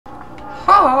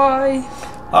Hi.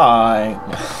 Hi.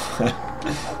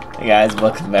 Hey guys,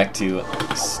 welcome back to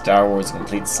Star Wars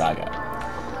Complete Saga.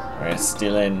 We're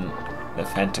still in the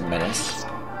Phantom Menace.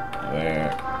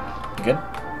 We're good?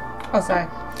 Oh, sorry.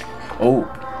 Oh,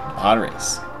 pod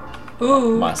race.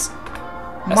 Ooh. Maz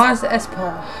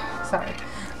Espa. Sorry.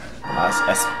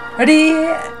 Ready? Ready?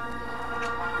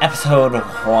 Episode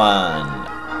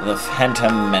 1. The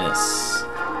Phantom Menace.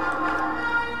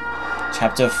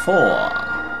 Chapter 4.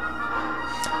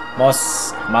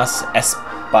 Maz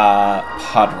Espa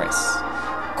pod race.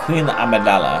 Queen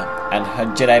Amidala and her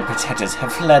Jedi protectors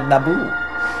have fled Naboo,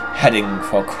 heading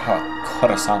for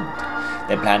Coruscant.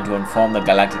 They plan to inform the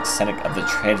Galactic Senate of the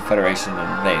Trade Federation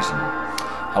invasion.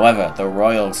 However, the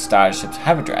Royal Starship's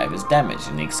hyperdrive is damaged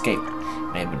in the escape,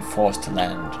 and they have been forced to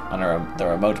land on the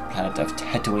remote planet of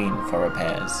Tatooine for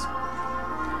repairs.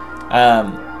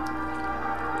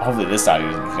 Hopefully this audio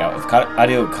doesn't cut out. If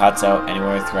audio cuts out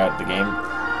anywhere throughout the game,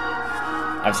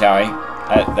 I'm sorry.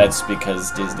 That's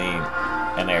because Disney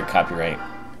and their copyright.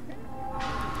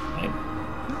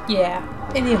 Yeah.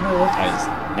 Anywho. There's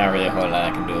not really a whole lot I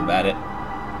can do about it.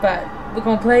 But we're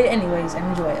gonna play it anyways and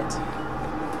enjoy it.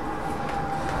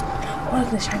 Oh, look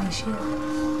at the shiny shield.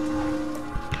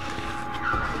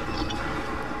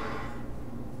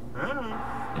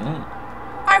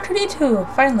 R2-D2,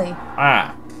 finally.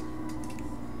 Ah.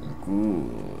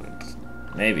 Good.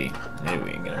 Maybe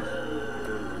we can get him.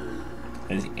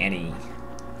 There's Annie.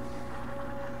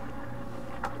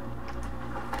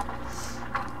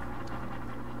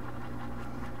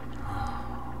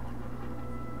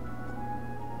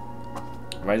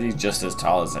 Why is he just as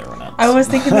tall as everyone else? I was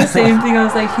thinking the same thing. I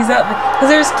was like, he's not. Because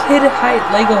there's kid height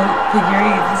Lego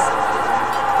figurines.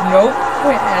 Nope.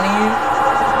 Wait, Annie.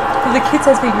 For the kid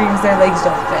size figurines, their legs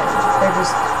don't bend. They're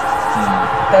just.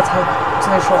 That's how. So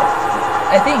they're short.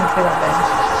 I think they don't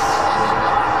bend.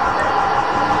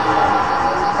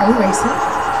 Are we racing?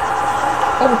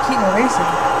 Oh, we're keeping racing.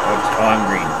 Oh, I'm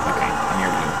green. Okay, and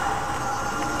you're blue.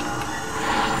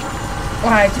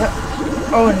 Why?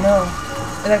 Oh no.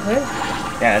 Is that good?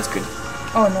 Yeah, that's good.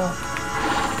 Oh no.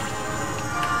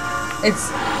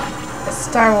 It's a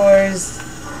Star Wars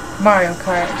Mario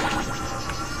Kart.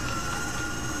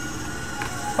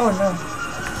 Oh no.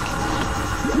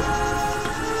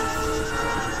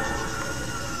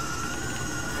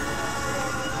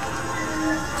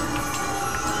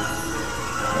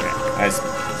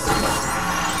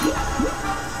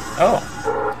 Oh.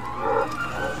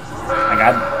 I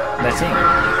got the thing.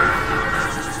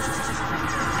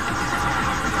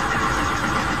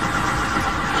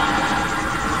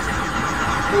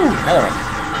 Ooh, another one.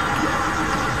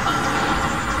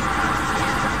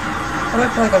 I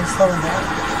might feel like I'm slowing down.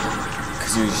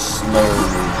 Because you're slow.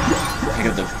 Pick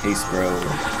up the pace, bro.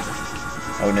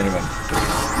 Oh, another one.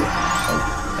 Oh,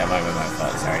 that might be my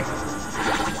fault, sorry.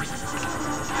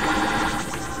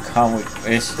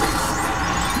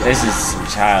 This is some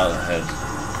childhood.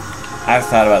 I've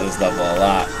thought about this level a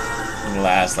lot in the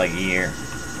last year.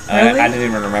 Really? I didn't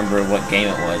even remember what game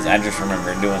it was. I just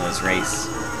remember doing this race.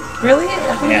 Really?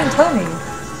 You didn't tell me.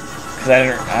 Cause I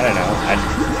don't know.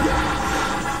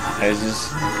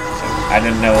 I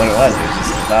didn't know what it was. It was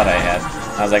just a thought I had.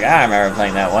 I was like, I remember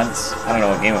playing that once. I don't know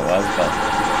what game it was, but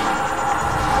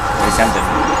it was tempting.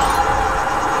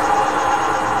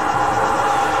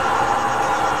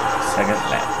 Second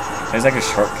lap. There's like a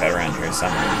shortcut around here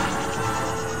somewhere.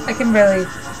 I can barely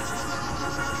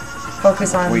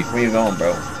focus on. Where you going,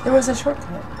 bro? There was a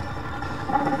shortcut.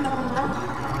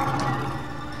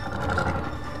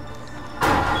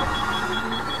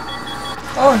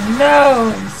 Oh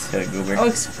no! I just hit a goober. Oh,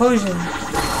 explosion.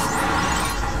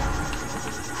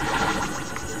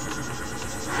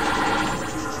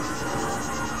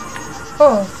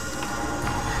 Oh.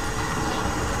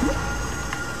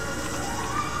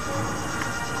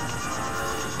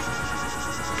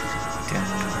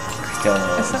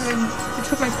 Crystals. You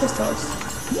took my crystals.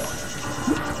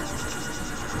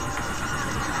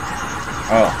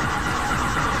 Oh.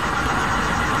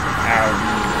 Ow.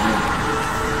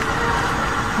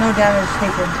 No damage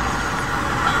taken.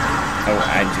 Oh,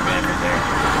 I took damage there.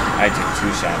 I took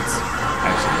 2 shots.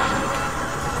 Actually.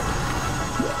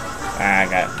 I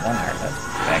got 1 heart left.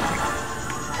 Back here.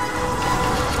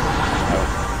 Oh.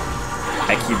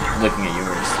 I keep looking at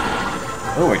yours.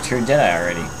 Oh, we're tier Jedi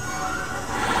already.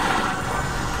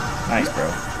 Nice, bro.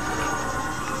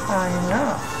 I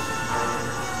know.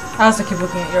 I also keep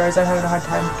looking at yours. I'm having a hard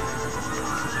time.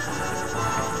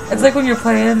 It's like when you're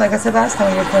playing, like I said last time,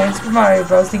 when you're playing Super Mario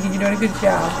Bros. Thinking you're doing a good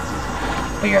job,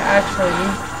 but you're actually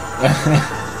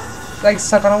like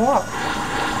stuck on a wall.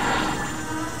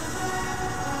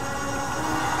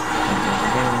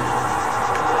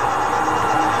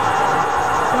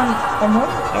 One more?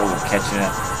 Oh, catching up.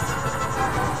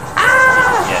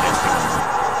 Ah! Yeah, there's two more.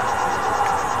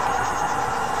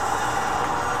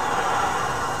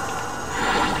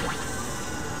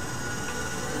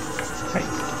 Right.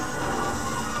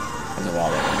 There's a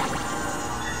wall there.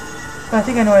 But I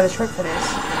think I know where the shortcut is.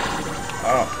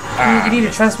 Oh. You need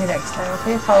to trust me next time,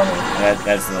 okay? Follow me.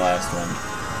 That's the last one.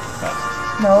 But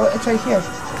No, it's right here.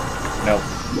 nope.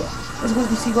 Let's go,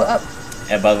 you see, go up.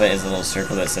 Above it is a little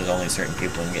circle that says only certain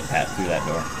people can get past through that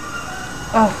door.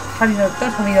 Oh, how do you know? Don't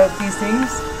tell me about these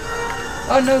things.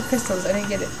 Oh no, crystals. I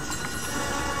didn't get it.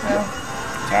 Oh.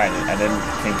 Tried it. I didn't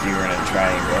think you were gonna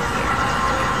try and go up there.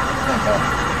 Oh,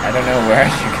 I don't know where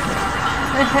you're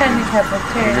going. my handicap,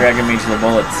 okay. You're dragging me to the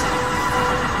bullets.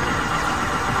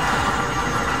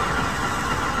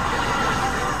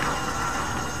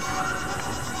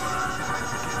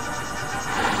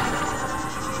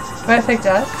 Do I affect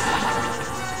us?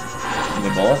 The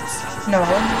bullets? No.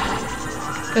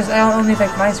 Because I only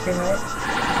affect my screen, right?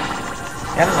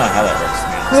 I don't know how that works, to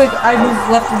be honest. Like, I move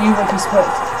left and you went to split.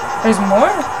 There's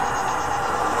more?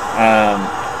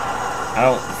 I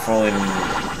don't fully...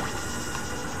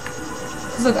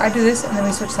 Because look, I do this and then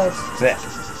we switch sides.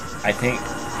 I think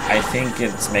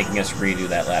it's making us redo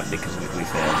that lap because we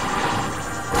failed.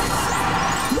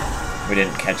 We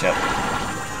didn't catch up.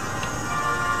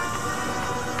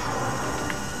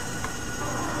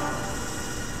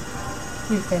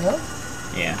 We failed?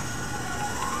 Yeah.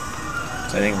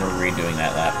 So I think we're redoing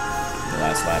that lap. The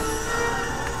last lap.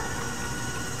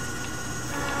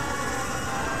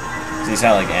 So you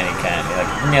sound like Annie can. You're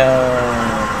like, no.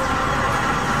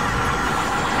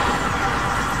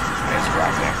 There's a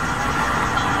rock there.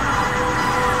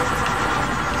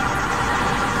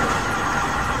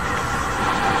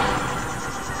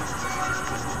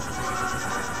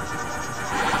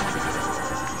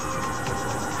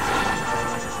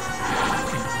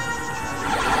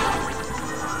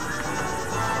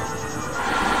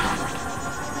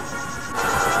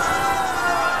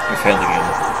 Failed again.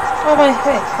 Oh my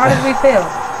heck, how did we fail?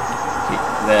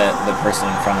 The person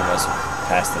in front of us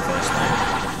passed the finish line.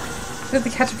 We have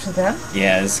to catch up to them?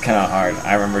 Yeah, it's kind of hard.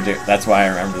 I remember. That's why I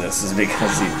remember this. Is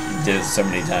because he did it so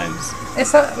many times.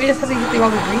 It's not. We just have to hit all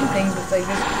the green things. It's like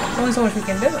there's only so much we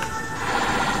can do.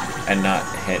 And not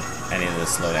hit any of the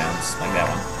slowdowns like that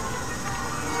one.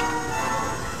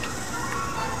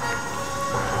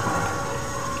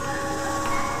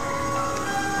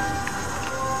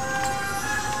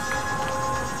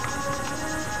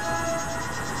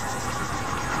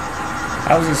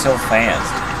 How is he so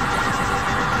fast?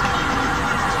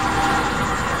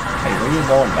 Hey, where are you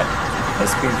going, bud?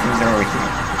 Let's speed cruiser over here.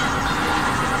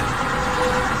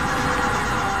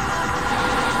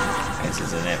 This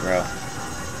isn't it, bro.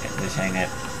 This ain't it.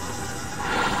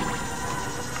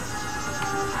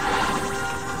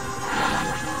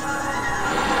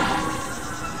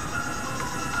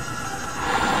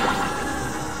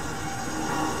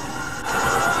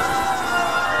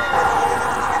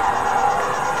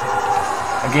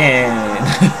 Again.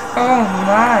 Oh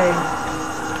my.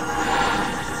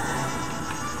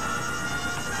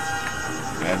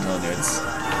 I told you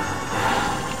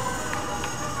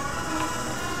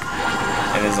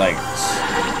it is like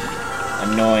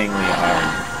annoyingly hard.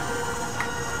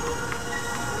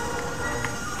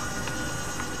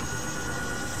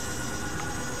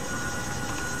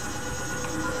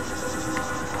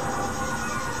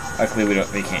 Luckily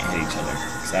we can't hit each other,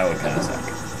 because that would kind of suck.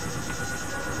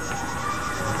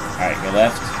 Alright, go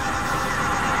left.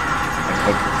 And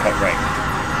cut right.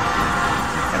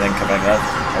 And then cut back left.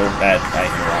 Oh, I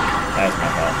hit wrong. That was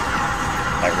my fault.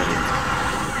 I really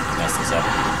messed this up.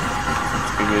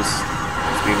 Speed boost.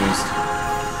 Speed boost.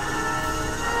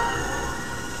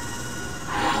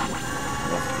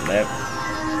 Left.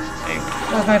 Hey.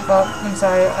 That was my fault. I'm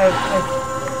sorry.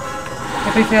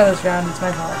 If we fail this round, it's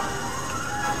my fault.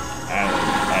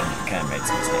 I kind of made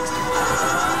some mistakes too.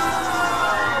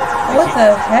 What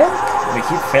the heck? We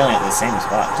keep failing at the same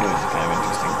spot too, which is kind of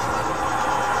interesting.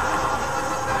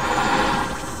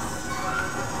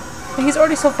 He's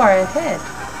already so far ahead.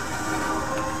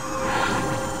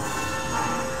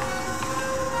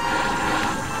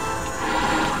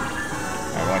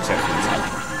 Alright, watch out for these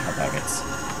hot pockets.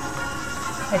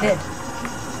 I did.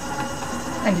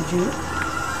 And did you?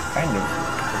 Kind of.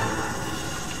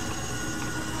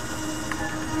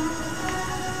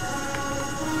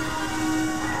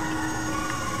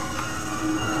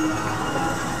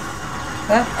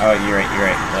 Left? Oh, you're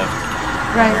right, left.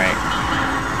 Right. Right.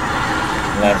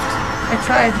 Left. I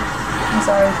tried. I'm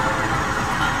sorry.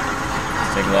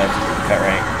 Take left, cut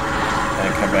right, and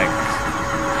then cut back.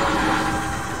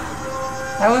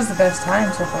 That was the best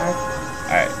time so far.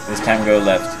 Alright, this time go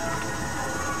left.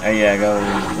 Oh yeah, go.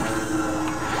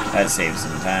 That saves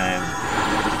some time.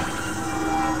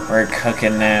 We're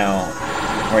cooking now.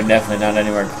 We're definitely not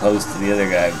anywhere close to the other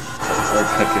guy. We're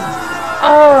cooking.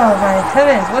 Oh my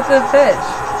heavens, what the fetch?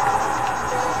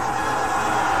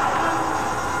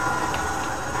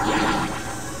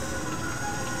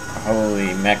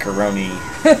 Holy macaroni.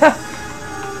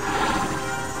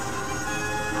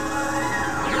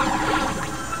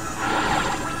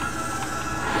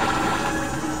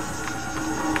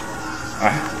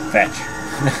 Fetch.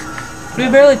 We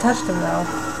barely touched him though.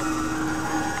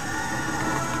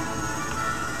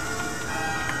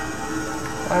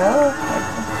 Well,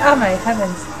 oh my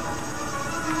heavens.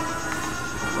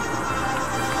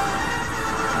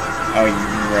 Oh,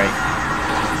 you're right.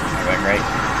 Go back right.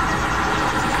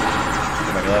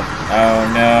 Go back left. Oh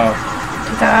no.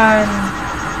 Done.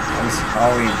 I'm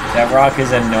sorry. That rock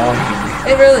is annoying.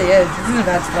 It really is. It's in a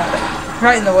bad spot.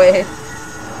 Right in the way.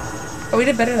 Oh, we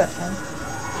did better that time.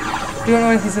 We don't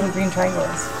know what his little green triangle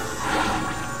is.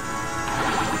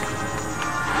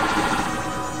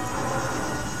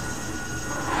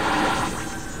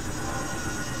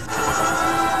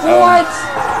 What?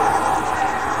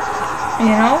 You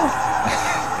know?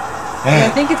 Yeah, I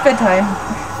think it's bedtime.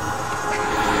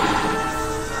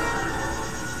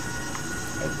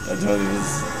 I told you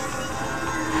this.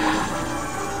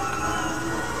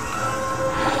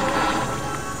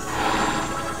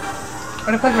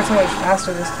 But I feel like we're so much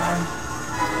faster this time.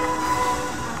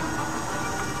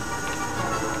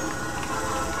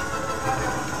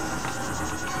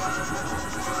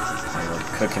 Okay, we're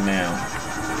cooking now.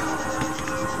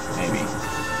 Maybe.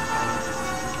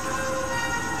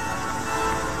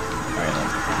 Alright,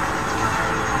 left.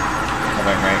 Go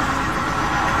back right.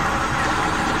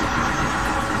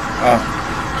 Oh.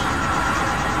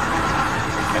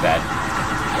 I died.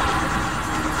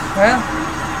 Well.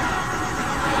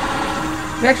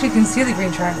 We actually can see the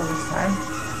green triangle this time.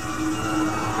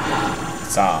 I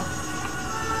saw.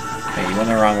 Hey, you went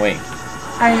the wrong way.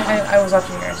 I was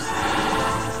watching yours.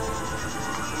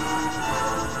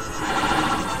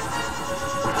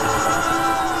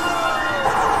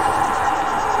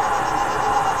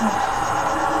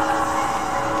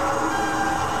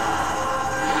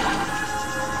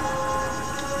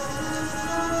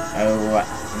 Oh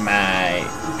my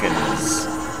goodness.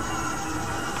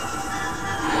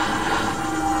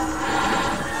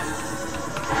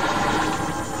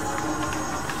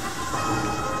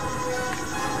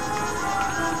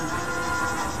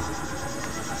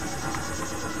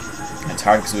 It's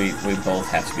hard because we both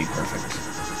have to be perfect.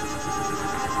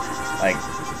 Like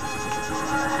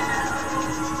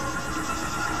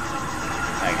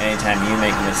anytime you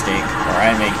make a mistake or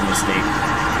I make a mistake,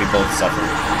 we both suffer.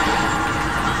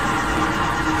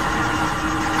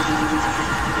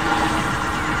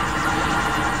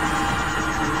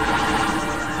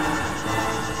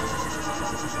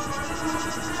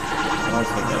 I don't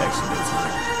think that actually did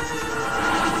something.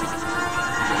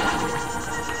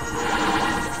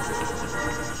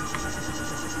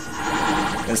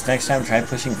 This next time, try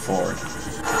pushing forward. I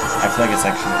feel like it's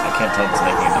actually, I can't tell if it's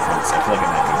making a difference. I feel like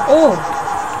it might be. Oh!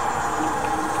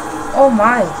 Oh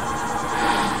my!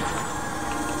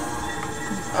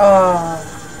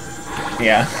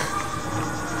 Yeah.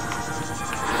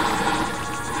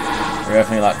 We're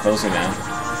definitely a lot closer now.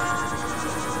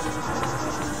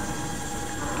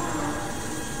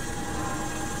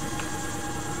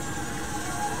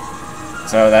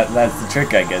 So that's the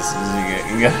trick, I guess, is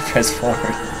you gotta press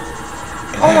forward.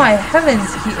 Oh my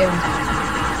heavens, Keaton.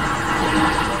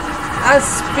 That's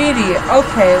speedy.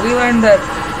 Okay, we learned that.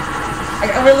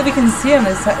 I really can see him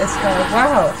this time.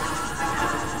 Wow.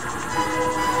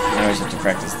 Now we just have to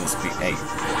practice the speed. Hey.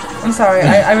 I'm sorry,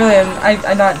 I really am.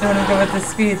 I'm not doing good with this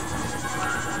speed.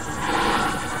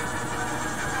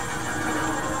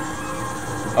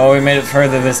 Oh, we made it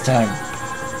further this time.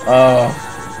 Oh,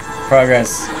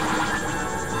 progress.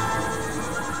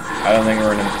 I don't think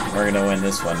we're gonna win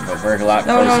this one, but we're a lot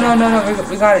closer. No,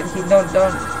 we got it. Don't.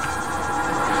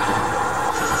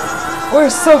 We're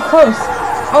so close.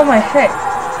 Oh my heck.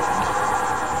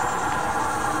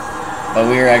 But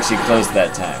we were actually close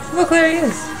that time. Look, there he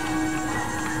is.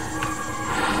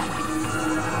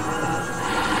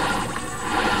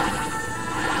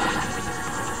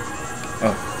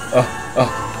 Oh.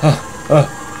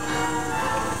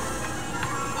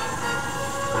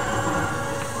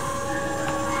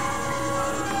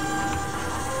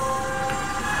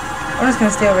 I'm just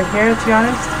gonna stay over here, to be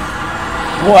honest.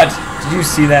 What? Did you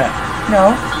see that?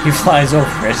 No. He flies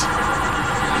over it.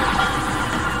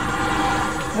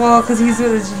 Well, because he's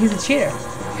a cheater.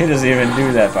 He doesn't even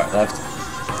do that part left.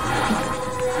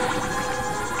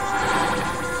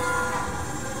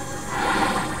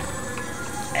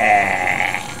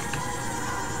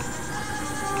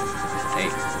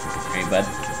 bud.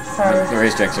 Sorry. The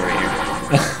racetrack's over here.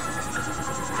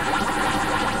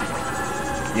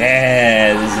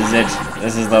 Yeah, this is it.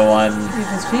 This is the one. You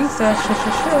can jinx us. Shush,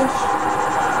 shush, shush.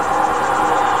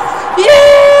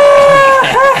 Yeah!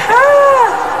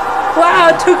 Wow,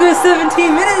 it took us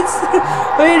 17 minutes.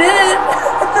 We did it.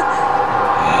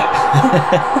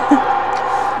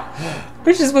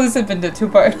 We should split this up into 2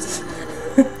 parts.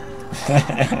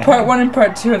 Part 1 and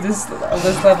part 2 of this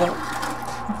level.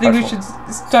 I think we should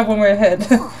stop when we're ahead.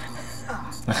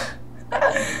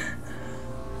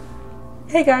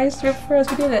 Hey guys, do it for us.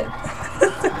 We did it.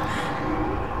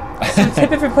 So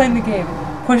tip if you're playing the game.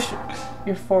 Push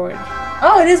your forward.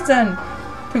 Oh, it is done.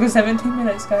 Took us 17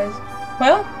 minutes, guys.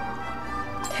 Well,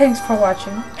 thanks for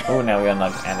watching. Oh, now we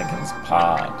unlocked Anakin's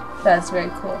pod. That's very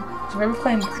cool. So if you're ever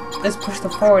playing, let's push the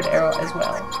forward arrow as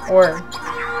well. Or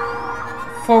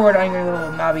forward on your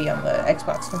little knobby on the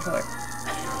Xbox controller.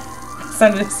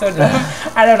 Sounded so dumb.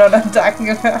 I don't know what I'm talking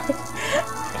about.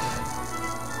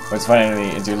 What's funny to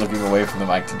me is you're looking away from the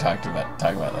mic to talk about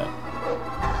that.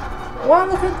 Well, I'm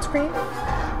looking at the screen.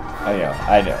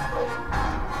 I know.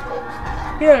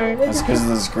 Yeah, That's because of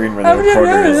the screen where the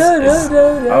recorder is.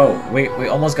 Oh, we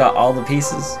almost got all the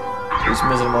pieces. We're just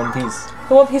missing one piece.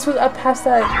 The one piece was up past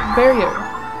that barrier.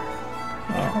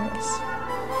 Oh.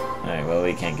 Alright, well,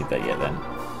 we can't get that yet then.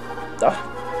 Oh.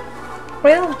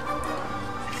 Well.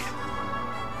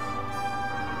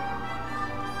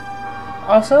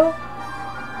 Also,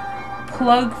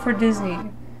 plug for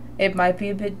Disney. It might be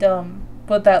a bit dumb,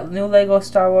 but that new Lego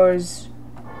Star Wars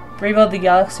Rebuild the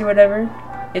Galaxy or whatever,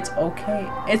 it's okay.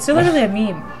 It's literally a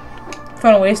meme. If you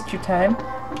want to waste your time,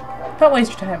 don't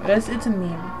waste your time. It's a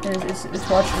meme. It's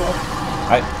watchable.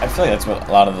 I feel like that's what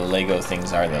a lot of the Lego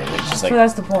things are, though. They're just like, so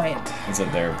that's the point. Is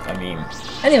that they're a meme.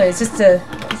 Anyways, just to...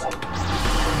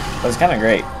 But it's kind of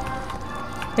great.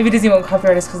 Maybe Disney won't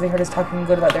copyright us because they heard us talking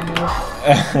good about their new...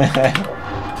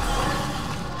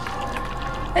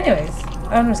 Anyways,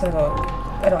 I'm just gonna go.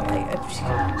 I don't like it. She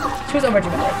was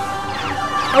overdramatic.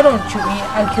 Oh, don't shoot me.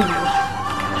 I'll kill you.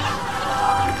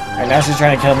 Right now she's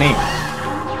trying to kill me.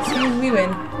 See, we win.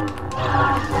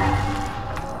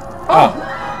 Oh!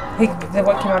 Hey, then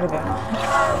what came out of it?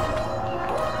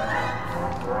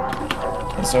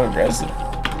 It's so aggressive.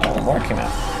 Oh, more came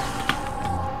out.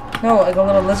 No, like a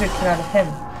little lizard came out of him.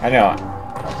 I know.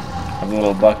 I'm a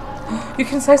little buck. You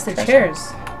can slice the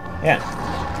chairs. Yeah.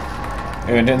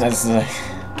 We've been doing this like...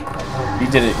 You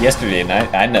did it yesterday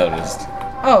night. I noticed.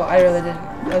 Oh, I really didn't.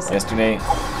 Yesterday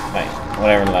night.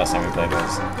 Whatever the last time we played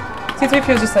was. C-3PO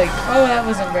was just like, oh, that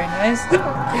wasn't very nice.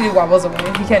 He wobbles away.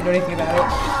 He can't do anything about it.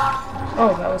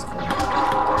 Oh, that was cool.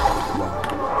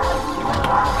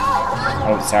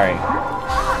 Oh, sorry.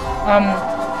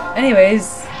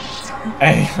 Anyways.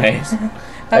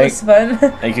 That was fun.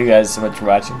 Thank you guys so much for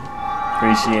watching.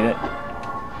 Appreciate it.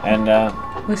 And,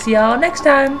 we'll see y'all next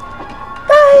time.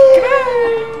 Bye!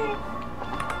 Bye!